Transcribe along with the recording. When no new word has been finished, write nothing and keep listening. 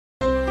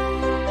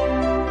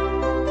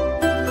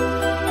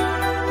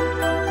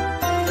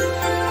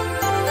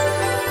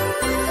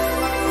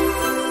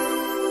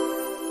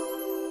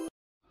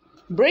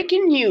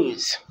Breaking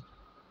news.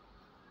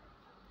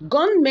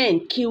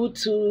 Gunmen killed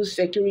two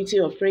security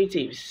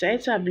operatives,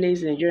 set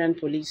ablaze Nigerian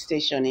police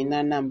station in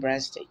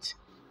Anambra State.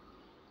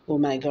 Oh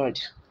my God.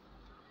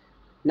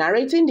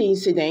 Narrating the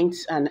incident,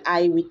 an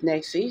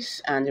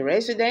eyewitnesses and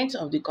residents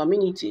of the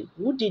community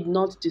who did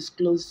not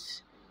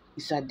disclose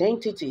his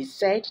identity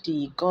said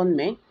the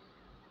gunmen,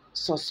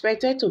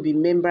 suspected to be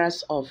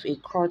members of a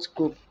cult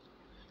group,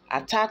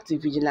 attacked the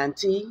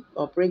vigilante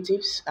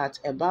operatives at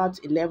about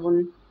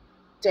 11:30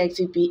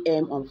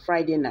 p.m. on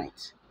Friday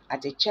night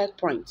at a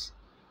checkpoint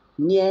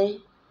near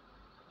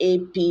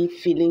AP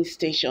filling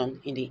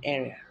station in the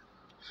area.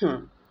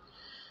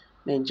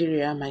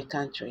 Nigeria, my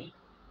country.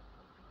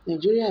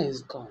 Nigeria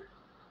is gone.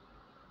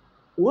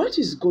 What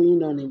is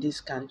going on in this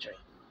country?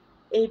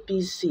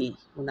 APC,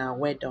 una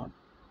well done.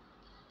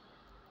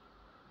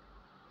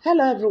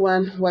 Hello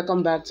everyone,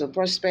 welcome back to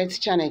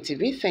Prospect Channel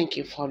TV. Thank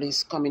you for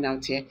always coming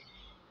out here.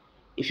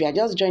 If you are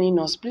just joining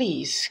us,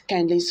 please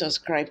kindly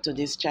subscribe to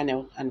this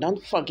channel and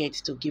don't forget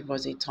to give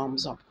us a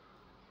thumbs up.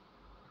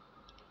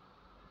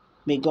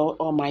 May God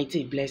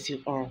Almighty bless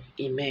you all.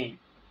 Amen.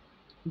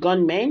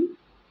 Gunmen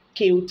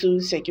killed two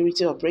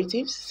security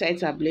operatives,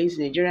 set ablaze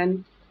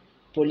Nigerian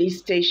police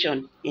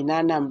station in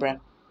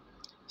Anambra.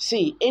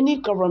 See, any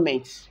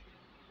government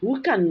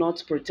who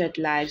cannot protect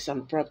lives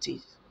and property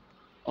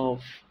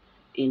of,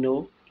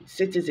 its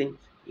citizens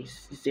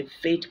is a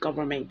failed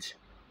government.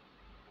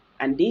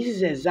 And this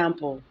is an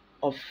example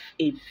of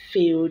a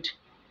failed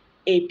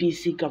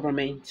APC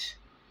government.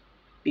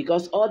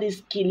 Because all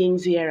these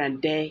killings here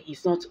and there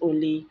is not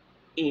only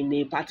in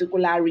a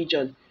particular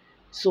region,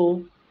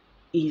 so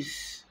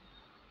is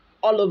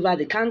all over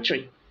the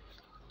country.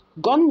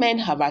 Gunmen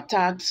have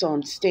attacked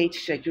some state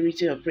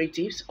security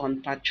operatives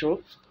on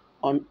patrol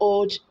on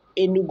Old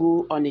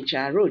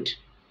Enugu-Onitsha Road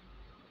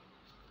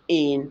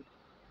in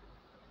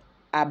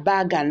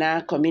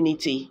Abagana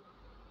community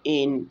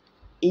in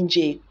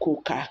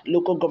Ijekoka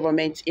local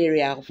government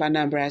area of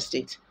Anambra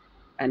State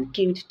and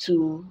killed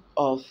two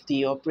of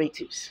the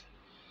operatives.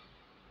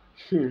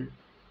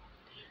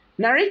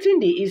 Narrating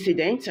the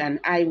incident, an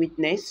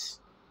eyewitness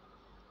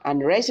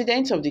and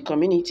resident of the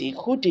community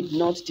who did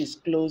not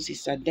disclose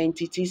his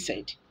identity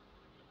said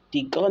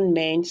the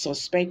gunmen,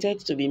 suspected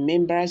to be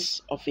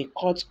members of a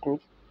cult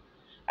group,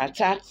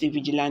 attacked the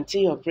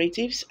vigilante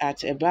operatives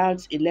at about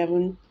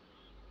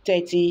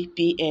 11:30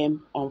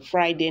 p.m. on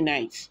Friday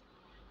night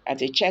at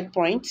a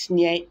checkpoint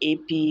near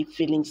AP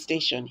filling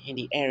station in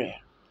the area.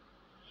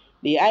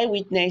 The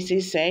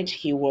eyewitnesses said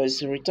he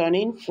was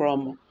returning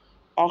from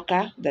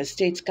Awka, the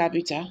state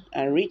capital,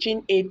 and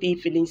reaching AP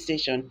filling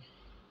station.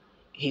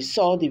 He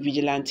saw the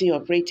vigilante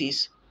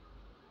operatives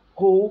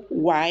who,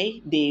 while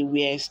they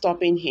were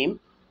stopping him,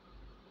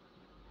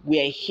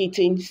 were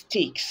hitting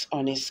sticks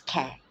on his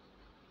car.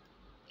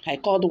 I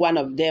called one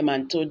of them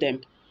and told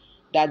them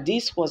that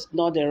this was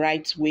not the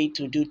right way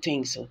to do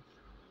things. So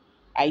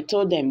I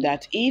told them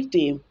that if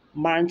they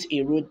mount a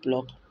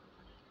roadblock,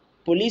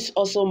 police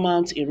also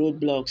mount a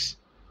roadblocks,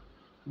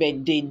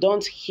 but they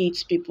don't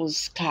hit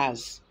people's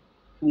cars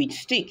with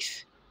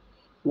sticks.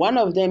 One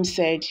of them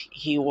said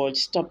he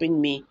was stopping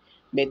me,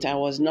 but I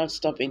was not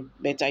stopping.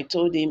 But I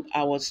told him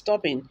I was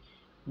stopping,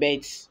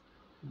 but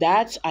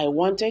that I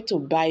wanted to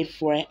buy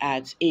fuel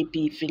at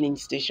AP filling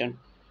station.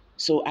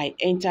 So I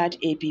entered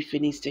AP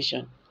filling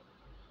station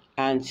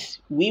and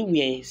we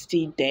were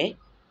still there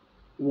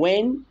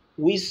when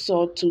we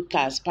saw two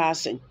cars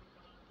passing.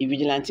 The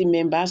vigilante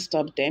members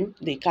stopped them.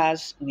 The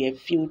cars were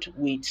filled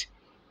with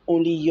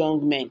only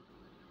young men.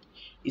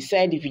 He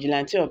said the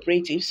vigilante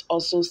operatives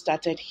also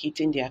started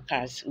hitting their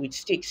cars with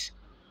sticks,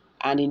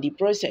 and in the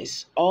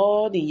process,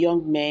 all the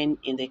young men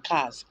in the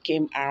cars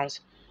came out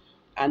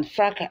and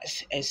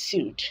fracas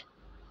ensued,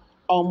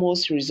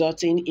 almost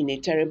resulting in a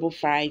terrible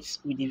fight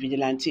with the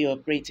vigilante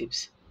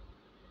operatives.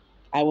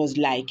 I was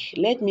like,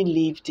 let me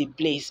leave the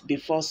place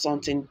before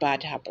something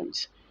bad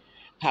happens.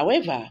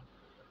 However,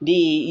 the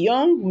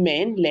young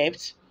men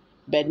left,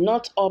 but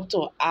not up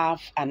to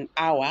half an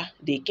hour.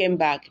 They came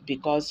back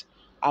because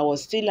I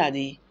was still at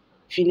the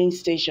filling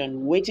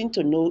station waiting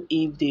to know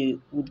if they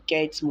would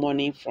get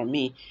money from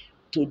me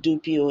to do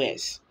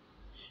POS.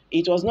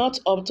 It was not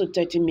up to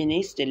 30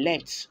 minutes they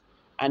left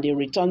and they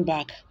returned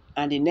back,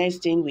 and the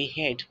next thing we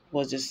heard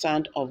was the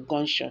sound of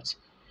gunshots.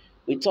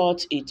 We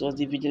thought it was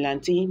the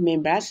vigilante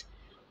members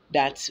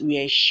that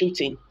were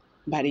shooting.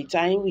 By the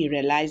time we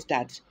realized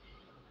that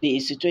the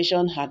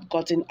situation had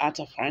gotten out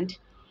of hand,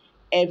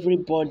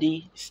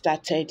 everybody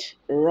started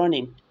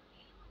running.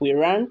 We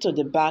ran to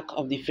the back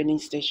of the filling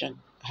station.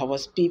 I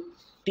was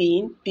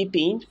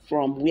peeping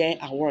from where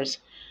I was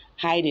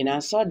hiding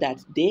and saw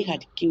that they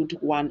had killed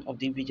one of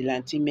the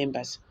vigilante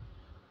members,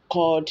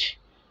 called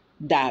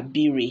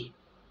Dabiri,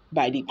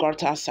 by the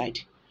gutter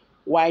side,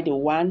 while the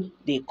one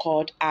they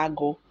called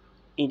Ago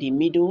in the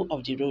middle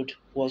of the road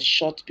was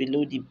shot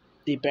below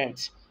the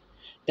belt.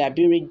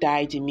 Dabiri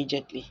died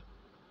immediately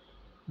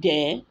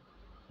there,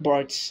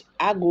 but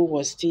Ago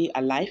was still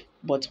alive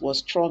but was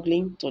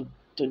struggling to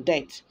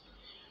death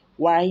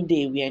while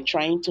they were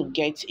trying to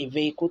get a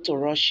vehicle to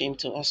rush him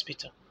to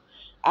hospital.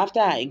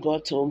 After I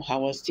got home, I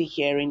was still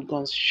hearing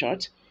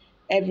gunshots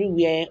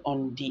everywhere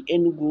on the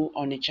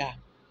Enugu-Onitsha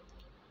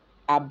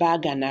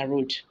Abagana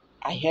Road.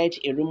 I heard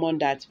a rumor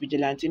that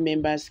vigilante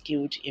members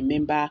killed a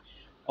member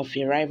of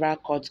a rival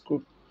cult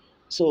group,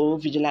 so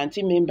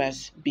vigilante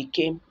members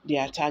became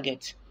their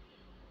target.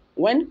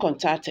 When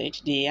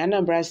contacted, the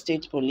Anambra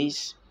State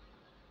Police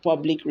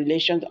Public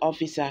Relations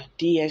Officer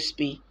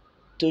 (DSP)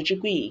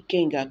 Tochukwu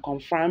Ikenga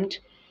confirmed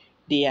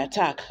the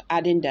attack,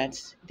 adding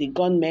that the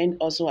gunmen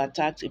also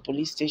attacked a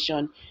police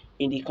station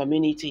in the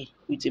community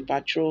with a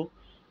petrol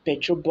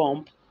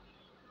bomb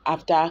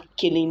after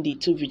killing the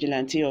two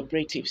vigilante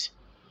operatives.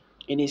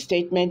 In a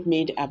statement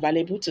made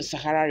available to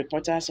Sahara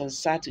reporters on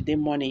Saturday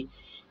morning,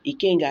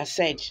 Ikenga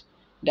said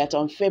that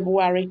on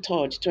February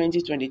 3rd,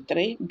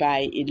 2023,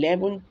 by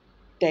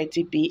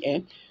 11:30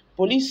 p.m.,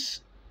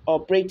 police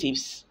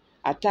operatives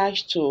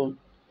attached to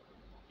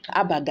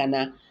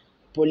Abagana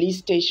police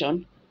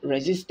station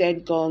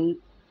resisted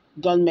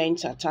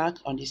gunmen's attack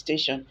on the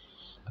station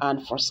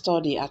and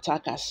forestalled the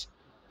attackers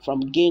from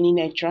gaining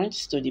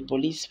entrance to the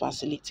police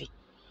facility.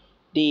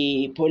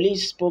 The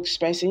police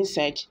spokesperson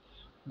said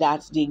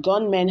that the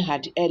gunmen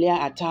had earlier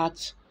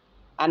attacked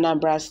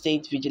Anambra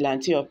State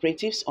vigilante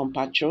operatives on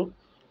patrol,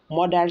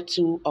 murdered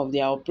two of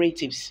their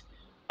operatives,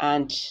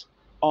 and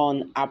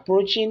on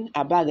approaching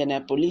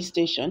Abagana police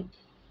station,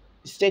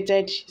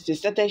 they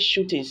started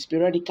shooting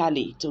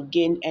sporadically to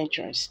gain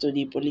entrance to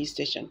the police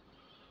station.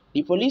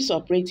 The police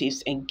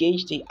operatives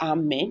engaged the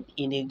armed men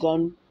in a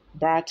gun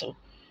battle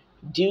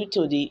due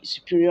to the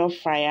superior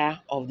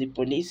fire of the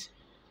police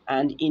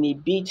and in a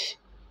bid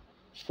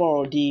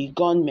for the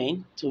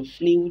gunmen to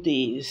flee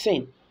the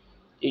scene.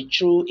 They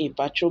threw a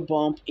petrol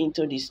bomb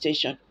into the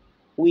station,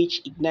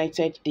 which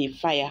ignited the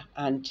fire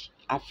and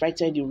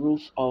affected the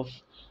roof of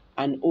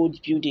an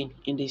old building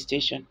in the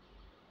station.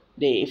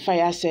 The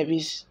fire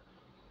service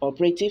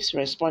operatives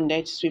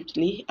responded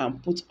swiftly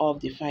and put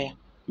off the fire.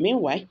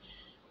 Meanwhile,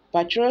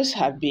 patrols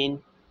have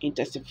been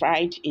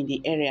intensified in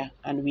the area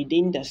and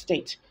within the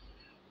state.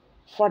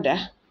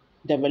 Further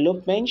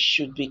development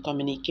should be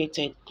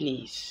communicated,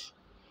 please.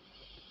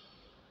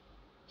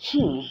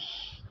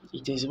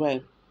 It is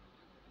well.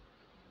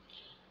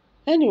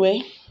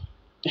 Anyway,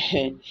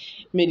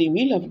 may the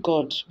will of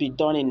God be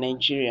done in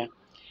Nigeria.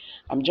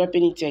 I'm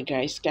dropping it here,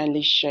 guys.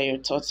 Kindly share your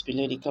thoughts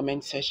below the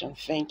comment section.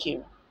 Thank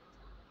you.